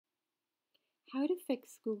How to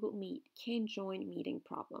fix Google Meet can't join meeting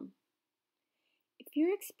problem. If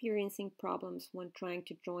you're experiencing problems when trying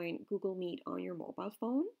to join Google Meet on your mobile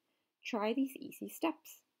phone, try these easy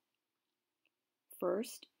steps.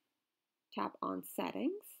 First, tap on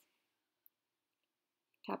Settings,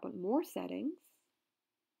 tap on More Settings,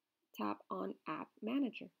 tap on App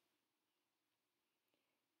Manager.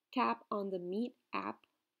 Tap on the Meet app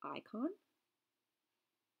icon.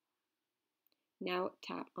 Now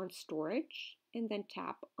tap on Storage and then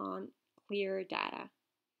tap on Clear Data.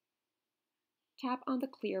 Tap on the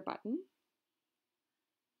Clear button,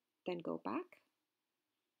 then go back.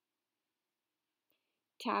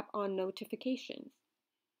 Tap on Notifications.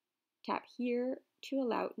 Tap here to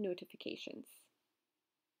allow notifications.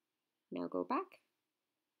 Now go back.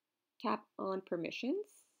 Tap on Permissions.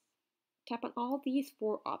 Tap on all these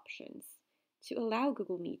 4 options to allow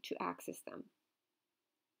Google Meet to access them.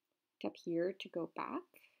 Tap here to go back.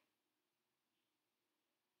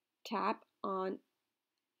 Tap on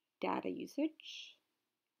Data Usage.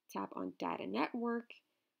 Tap on Data Network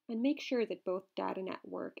and make sure that both Data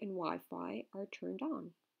Network and Wi-Fi are turned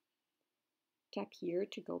on. Tap here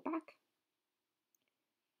to go back.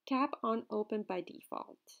 Tap on Open by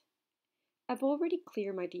Default. I've already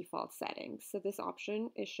cleared my default settings, so this option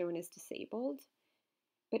is shown as disabled.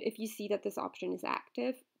 But if you see that this option is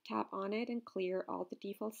active, tap on it and clear all the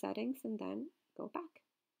default settings and then go back.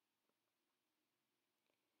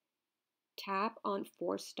 Tap on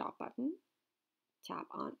Force Stop button. Tap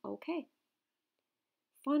on OK.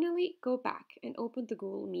 Finally, go back and open the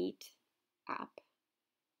Google Meet app.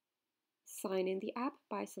 Sign in the app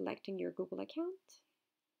by selecting your Google account.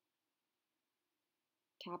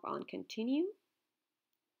 Tap on Continue.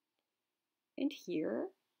 And here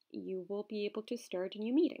you will be able to start a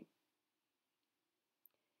new meeting.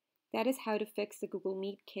 That is how to fix the Google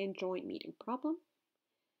Meet can't join meeting problem.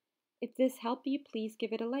 If this helped you, please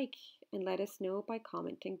give it a like and let us know by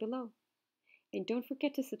commenting below. And don't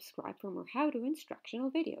forget to subscribe for more how-to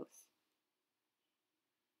instructional videos.